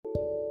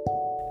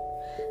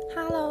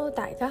Hello，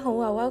 大家好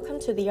啊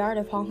 ！Welcome to the Art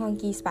of Hong Kong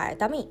Geese by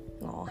Dummy。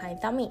我係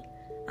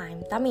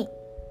Dummy，I'm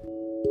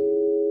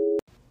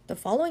Dummy。The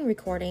following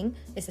recording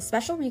is a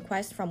special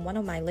request from one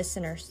of my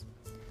listeners.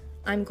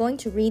 I'm going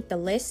to read the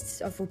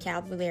lists of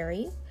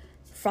vocabulary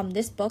from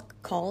this book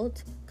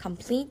called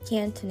Complete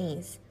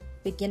Cantonese,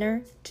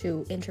 Beginner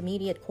to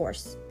Intermediate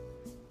Course.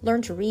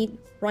 Learn to read,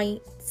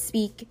 write,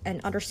 speak,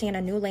 and understand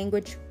a new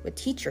language with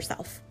Teach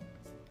Yourself.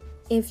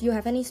 If you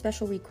have any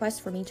special requests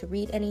for me to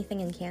read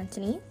anything in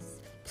Cantonese,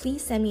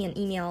 please send me an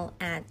email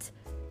at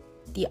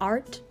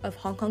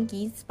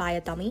theartofhongkonggeese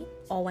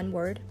all one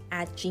word,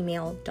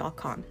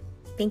 @gmail.com.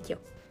 Thank you.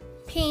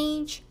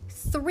 Page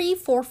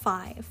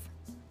 345.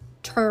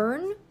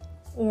 Turn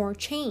or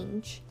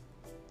change.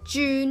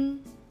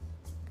 June.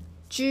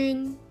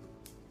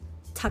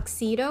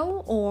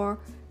 Tuxedo or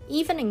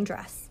evening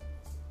dress.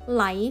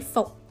 禮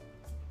服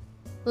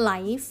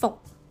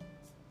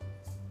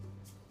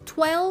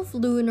 12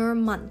 lunar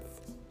month.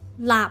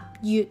 臘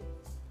月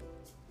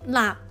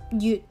 20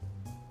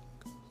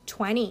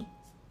 20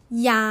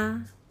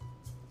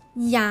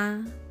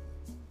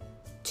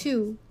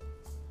 2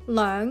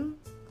 兩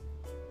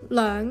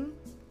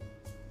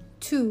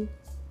 2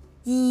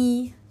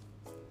 2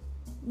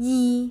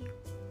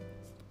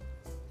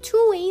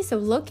 Two ways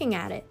of looking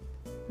at it.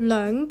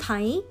 兩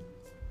睇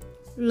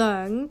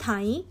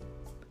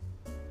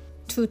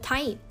To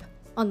type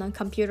on a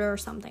computer or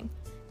something.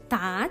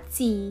 打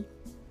字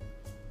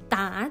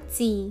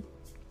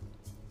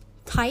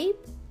Type,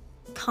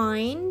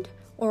 kind,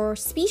 or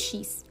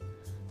species.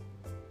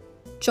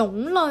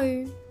 種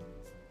類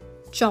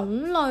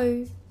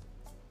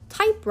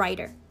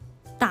Typewriter.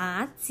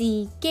 打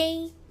字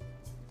機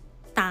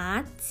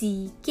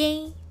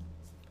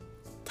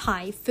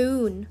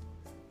Typhoon.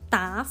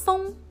 打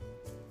風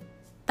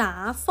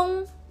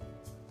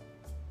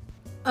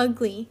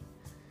Ugly.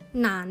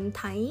 難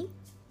睇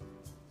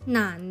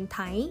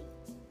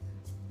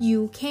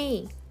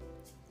UK.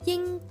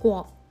 英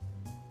國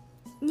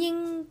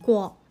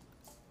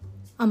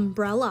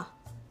Umbrella.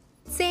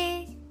 遮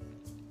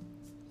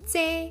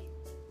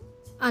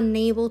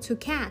Unable to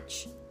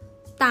catch.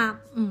 答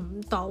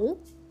唔到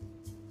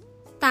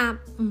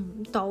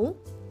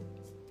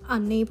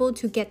Unable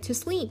to get to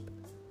sleep.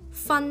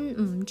 瞓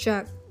唔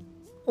着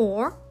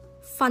or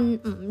瞓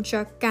唔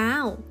着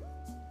覺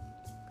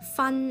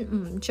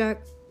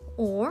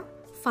or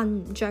瞓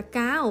唔着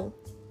覺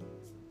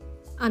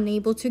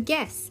Unable to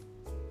guess.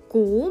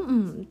 估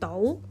唔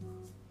到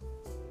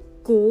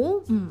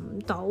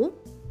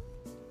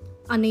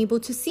Unable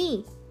to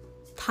see.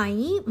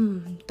 睇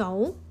唔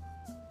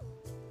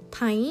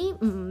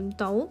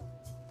到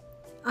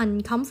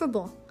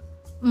Uncomfortable.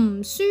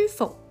 唔舒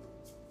服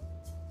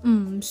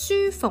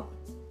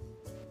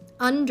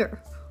Under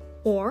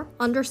or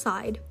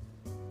underside.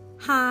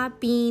 下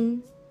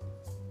邊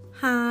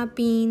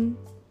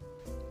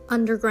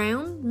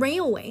Underground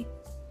railway.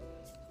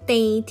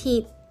 地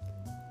鐵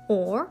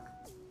or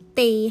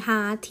地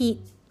下鐵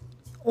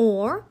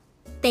or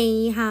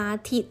地下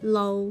鐵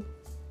路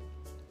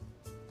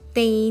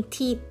地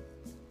鐵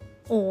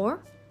or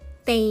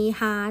地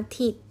下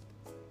鐵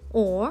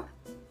or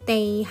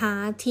地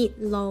下鐵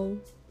路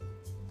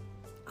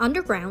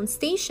Underground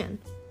station.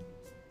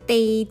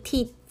 地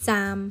鐵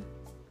站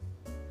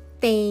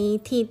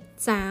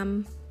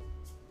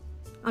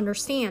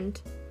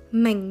Understand.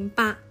 明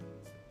白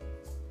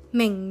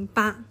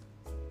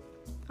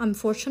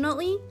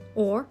Unfortunately,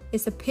 or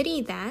it's a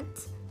pity that.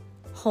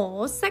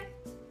 可惜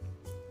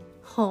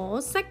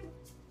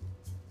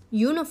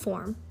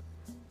Uniform.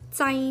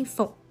 制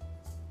服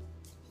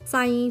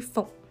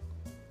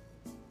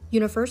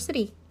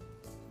University.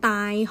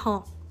 大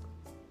學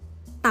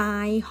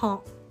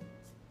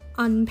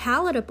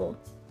Unpalatable.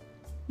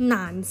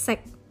 難食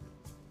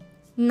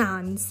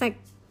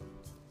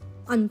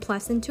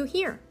Unpleasant to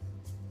hear.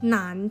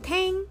 難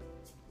聽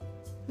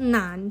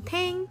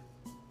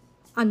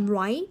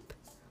Unripe,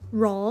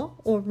 raw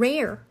or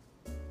rare.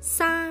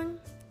 生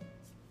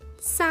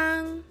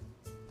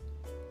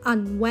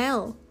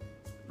Unwell.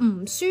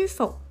 唔舒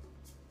服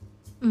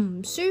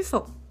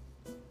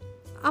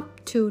Up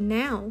to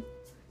now.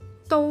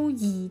 到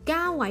而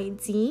家為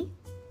止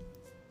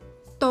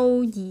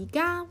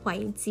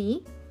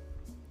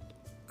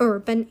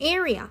Urban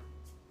area.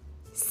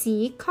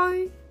 市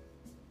區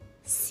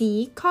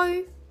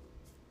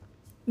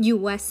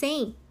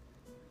USA.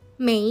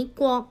 美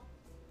國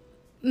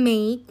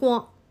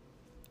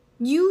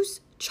Use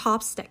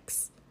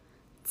chopsticks.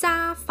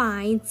 揸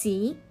筷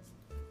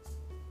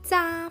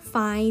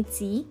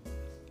子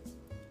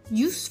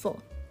Useful.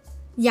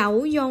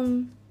 有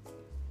用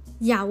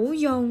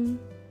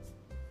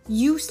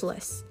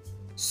Useless.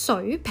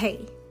 水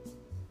皮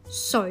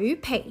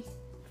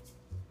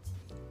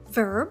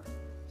Verb.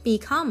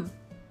 Become.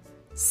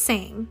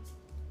 成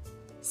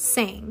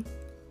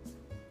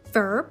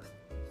Verb.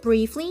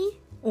 Briefly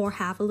or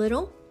have a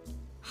little.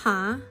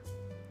 下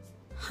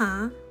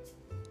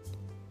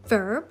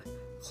Verb.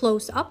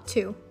 Close up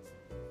to.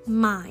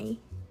 My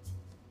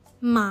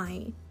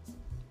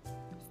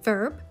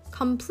Verb.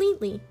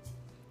 Completely.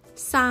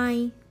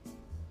 晒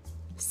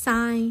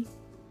晒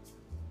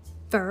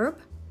Verb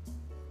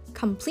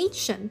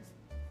completion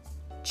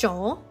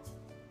咗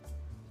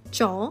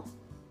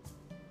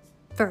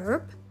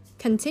Verb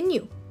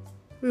continue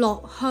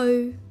落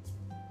去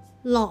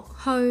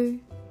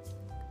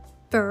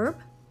Verb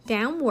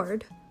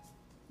downward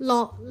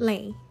落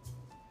嚟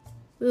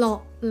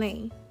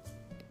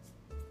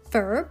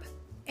Verb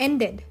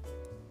ended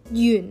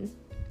完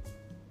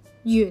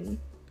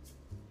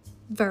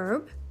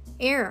Verb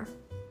air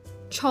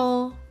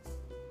錯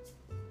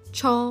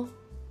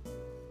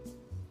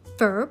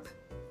Verb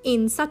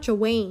in such a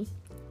way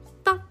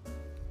得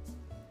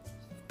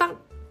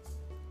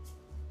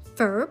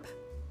Verb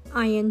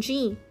ing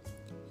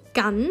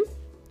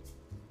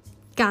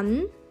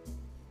緊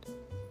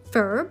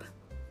Verb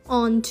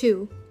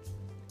onto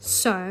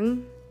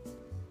上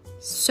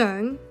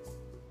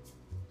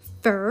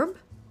Verb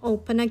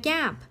open a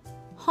gap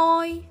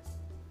開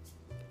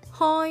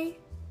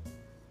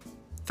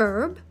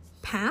Verb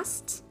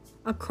past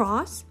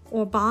across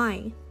or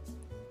by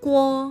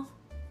過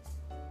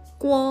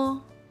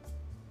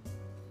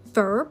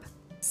Verb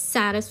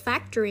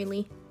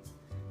satisfactorily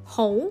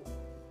好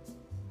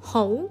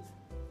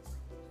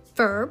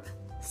Verb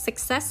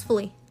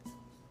successfully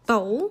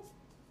倒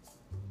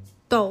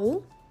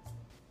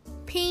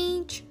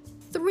Page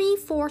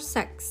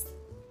 346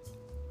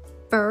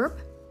 Verb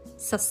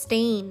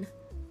sustain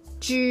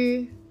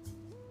住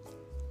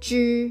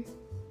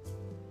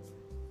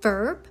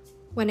Verb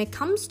when it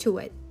comes to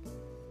it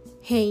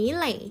起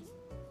嚟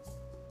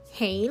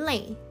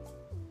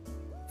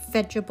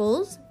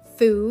Vegetables,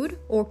 food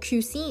or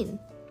cuisine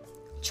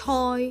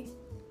菜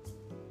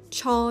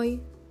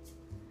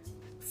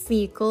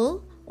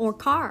Vehicle or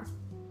car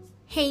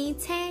汽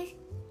車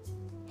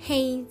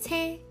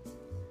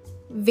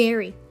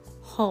Very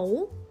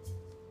好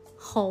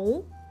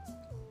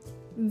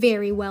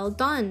Very well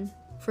done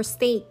for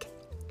steak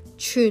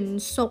全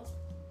熟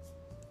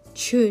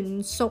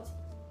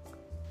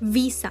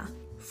Visa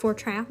for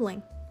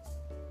traveling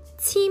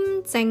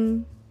簽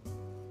證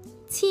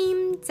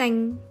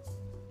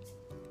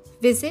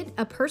Visit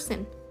a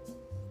person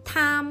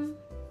探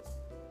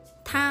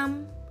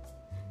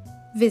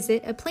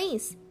Visit a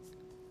place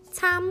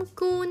參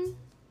觀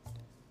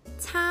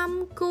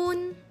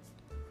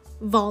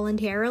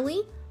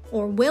Voluntarily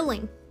or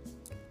willing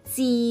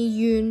自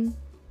願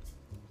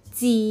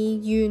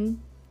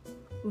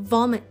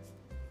Vomit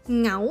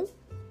嘔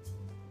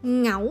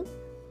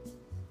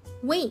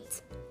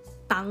Wait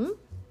等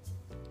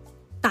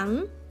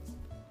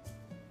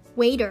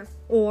Waiter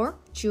or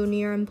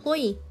junior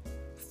employee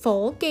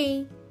伙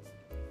計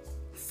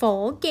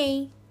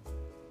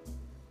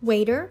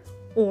Waiter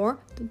or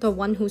the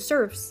one who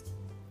serves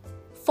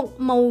服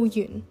務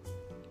員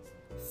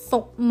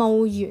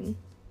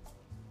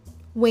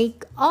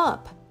Wake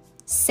up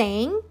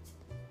醒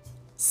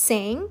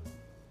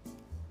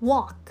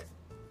Walk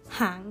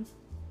行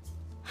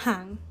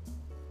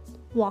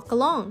Walk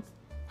along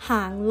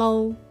行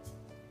路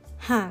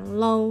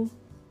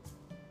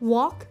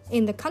Walk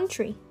in the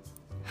country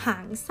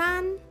行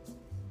山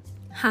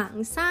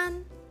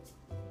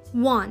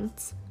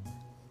Want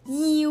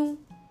要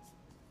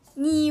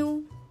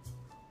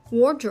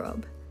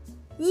Wardrobe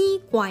衣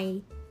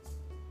櫃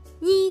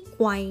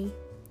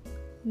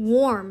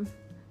Warm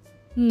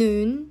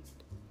暖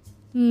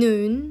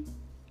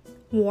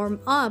Warm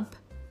up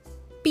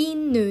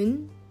變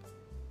暖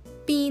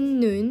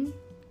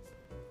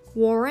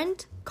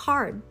Warrant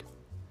card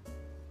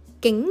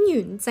警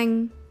員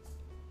證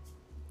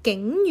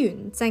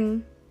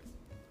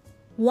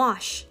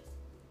Wash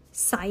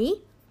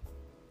洗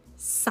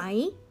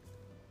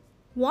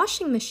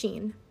Washing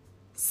machine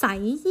洗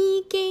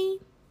衣機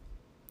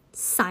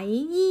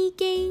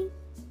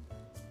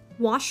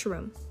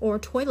Washroom or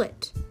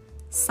toilet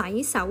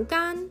洗手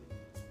間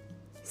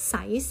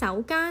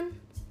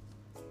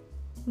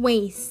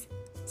Waste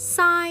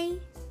嘥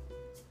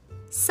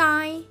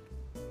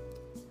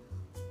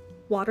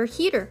Water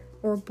heater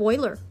or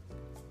boiler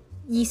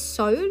熱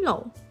水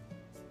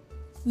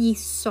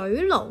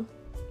爐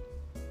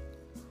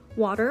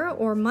Water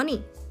or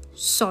money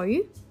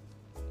水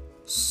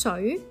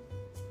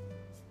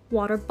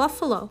Water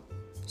buffalo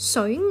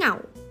水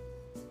牛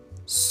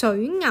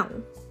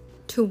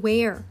To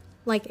wear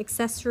like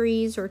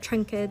accessories or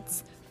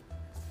trinkets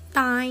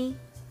戴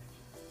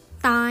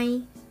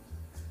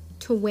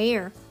To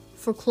wear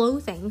for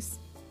clothing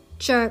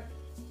着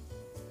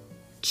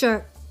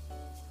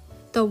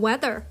The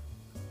weather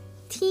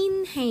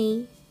天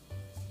氣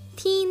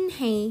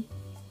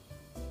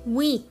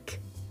Week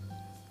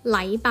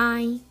禮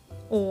拜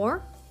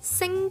or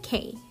星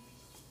期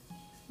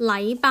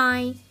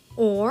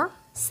or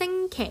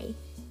星期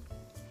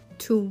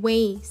To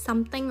weigh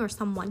something or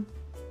someone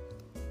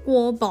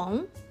過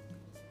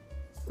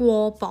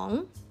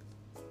磅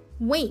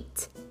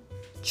Weight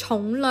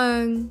重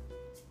量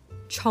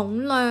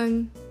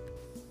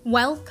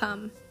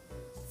Welcome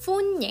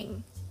歡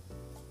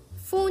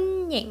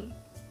迎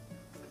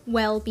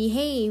Well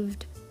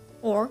behaved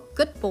or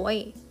good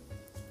boy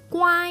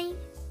乖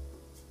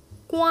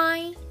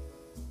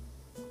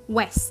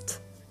West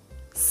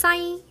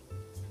西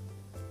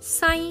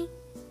西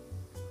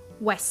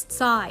West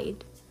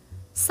side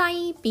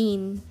西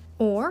邊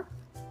or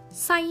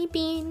西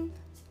邊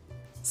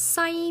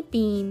西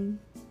邊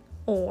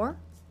or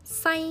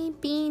西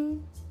邊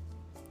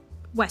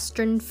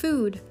Western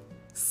food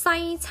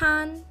西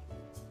餐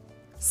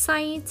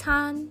西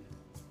餐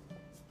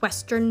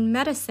Western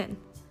medicine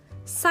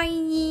西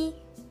醫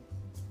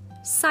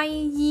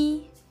西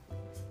醫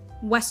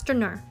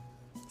Westerner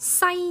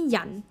西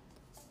人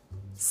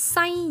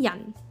西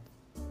人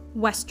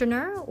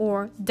Westerner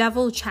or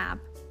devil chap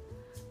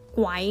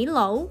鬼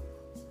佬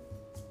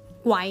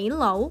鬼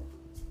佬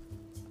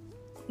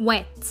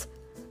Wet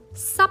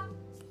濕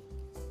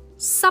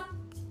濕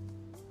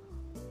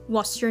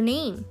What's your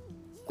name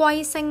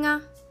貴姓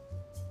啊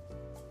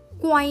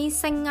貴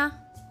姓啊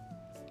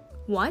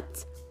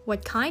What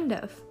kind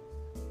of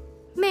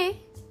咩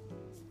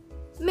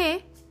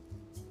咩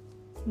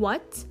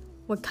What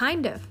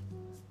kind of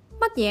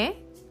乜嘢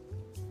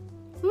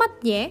乜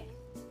嘢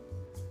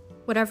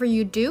Whatever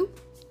you do,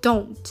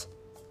 don't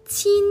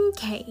千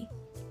祈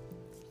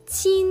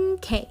千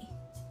祈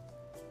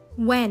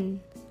When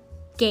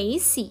幾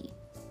時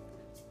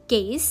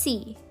幾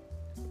時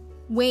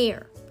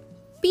Where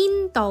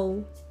邊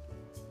度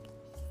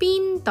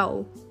邊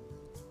度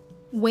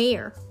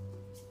Where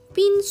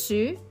邊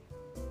鼠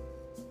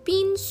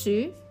邊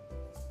鼠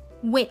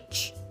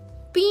Which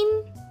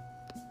邊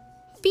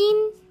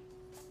邊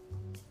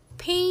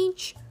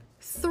Page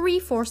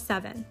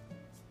 347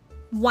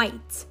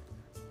 White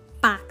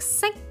白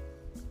色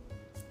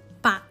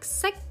白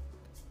色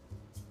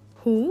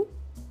Who?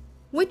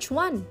 Which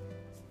one?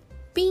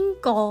 邊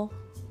個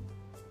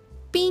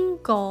邊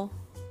個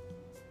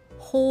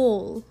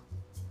Whole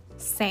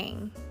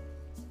成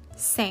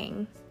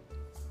成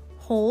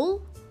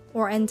Whole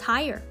or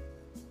entire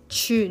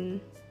全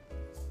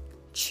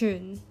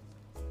全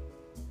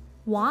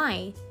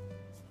Why?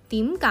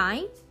 點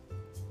解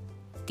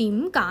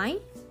點解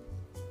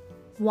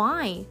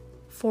Why?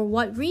 For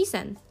what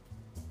reason?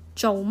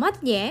 做乜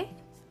嘢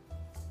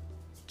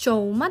做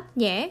乜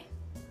嘢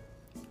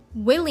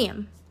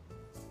William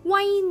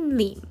威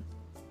廉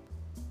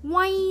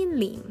威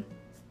廉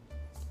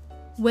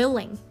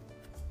Willing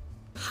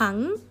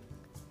肯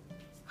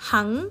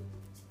肯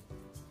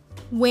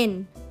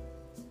Win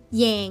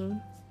贏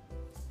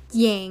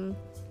贏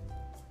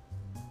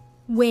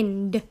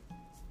Wind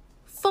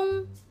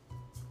風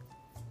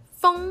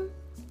風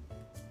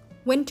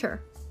Winter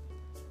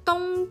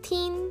冬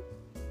天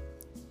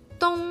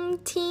冬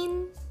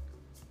天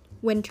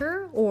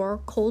Winter or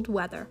cold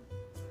weather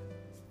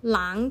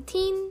冷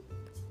天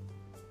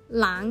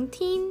冷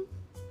天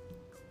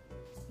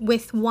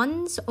With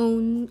one's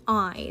own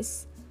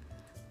eyes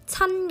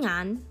親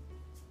眼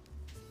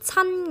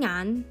親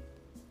眼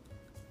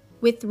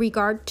With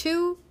regard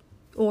to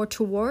or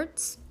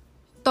towards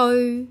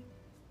對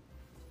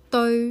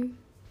對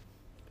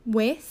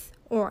With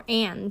or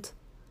and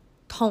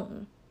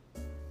同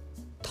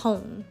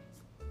同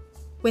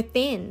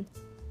Within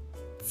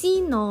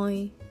之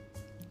內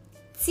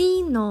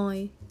之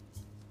內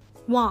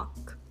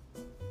Walk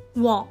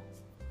walk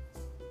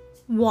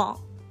walk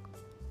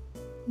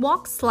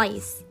Wok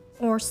slice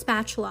or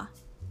spatula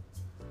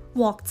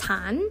鑊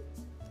鏟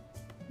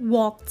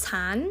鑊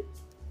鏟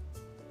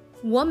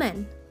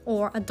Woman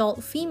or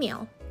adult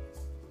female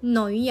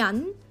女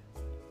人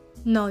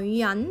女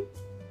人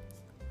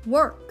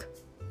Work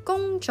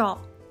工作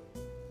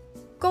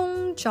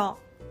工作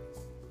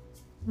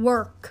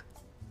Work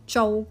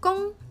做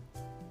工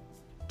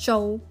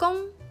做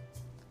工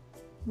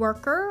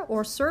Worker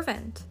or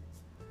servant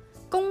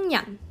工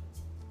人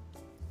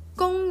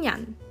工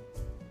人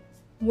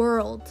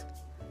World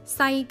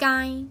世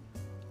界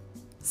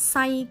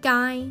世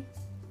界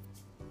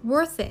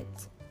Worth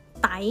it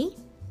抵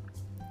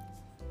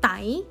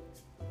抵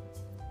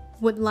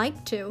Would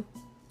like to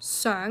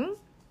想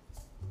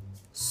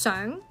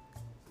想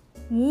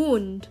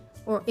Wound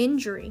or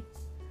injury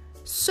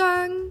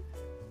傷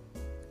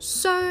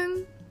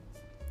傷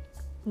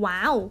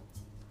Wow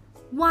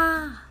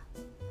哇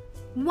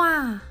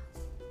哇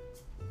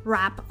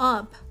Wrap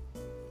up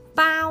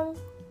包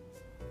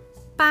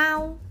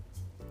包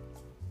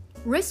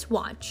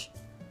Wristwatch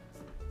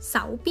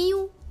手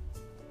錶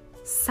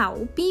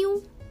手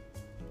錶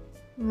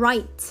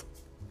Write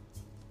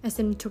as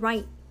in to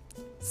write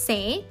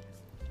寫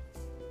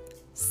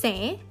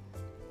寫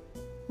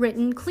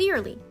Written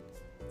clearly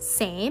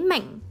寫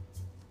明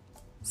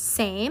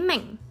寫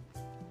明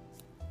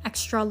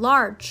Extra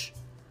large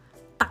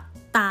特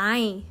大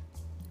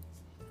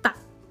特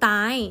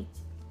大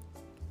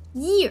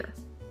Year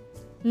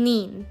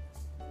年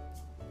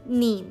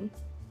年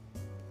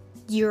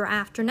Year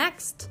after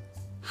next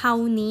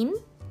後年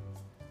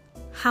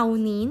後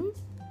年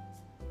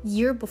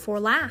Year before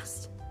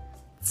last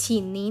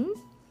前年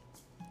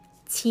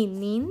前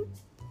年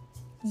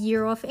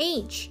Year of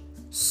age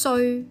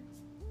歲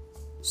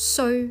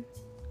歲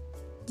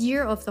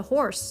Year of the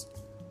horse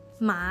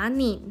馬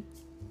年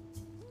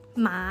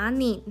馬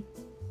年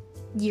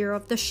Year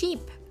of the sheep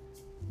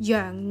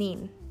羊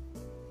年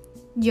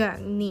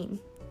羊年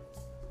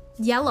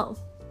Yellow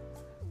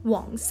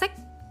黃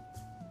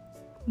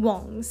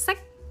色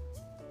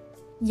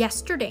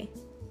Yesterday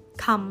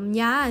琴日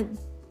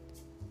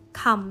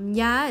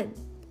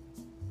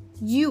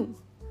You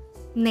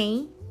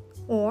你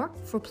or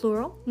for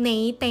plural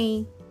你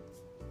哋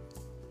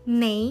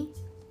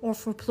or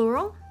for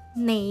plural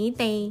你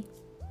哋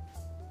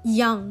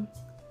Young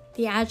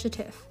the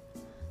adjective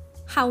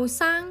後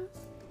生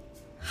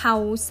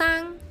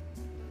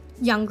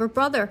Younger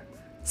brother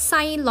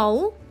細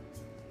佬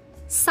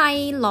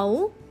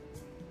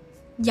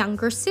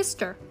Younger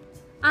sister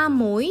阿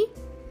妹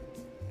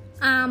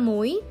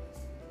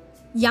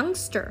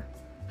Youngster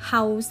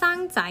後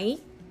生仔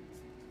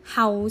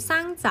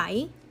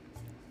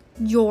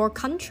Your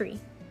country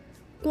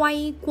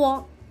貴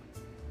國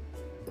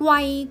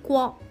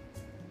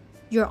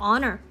Your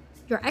honor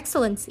Your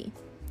excellency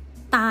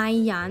大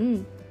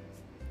人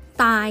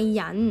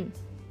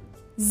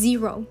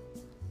Zero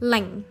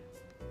零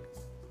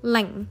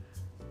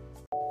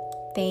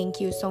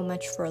Thank you so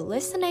much for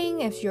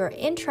listening. If you're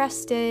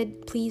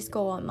interested, please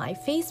go on my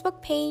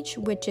Facebook page,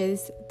 which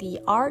is The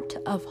Art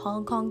of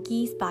Hong Kong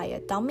Geese by a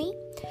Dummy.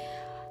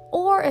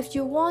 Or if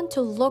you want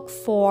to look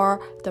for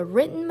the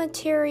written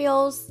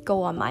materials,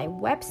 go on my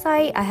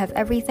website. I have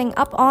everything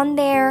up on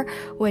there,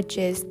 which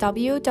is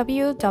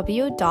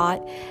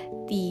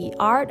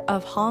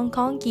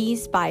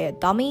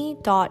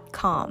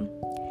www.theartofhongkonggeesebyadummy.com.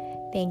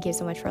 Thank you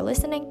so much for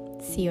listening.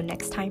 See you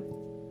next time.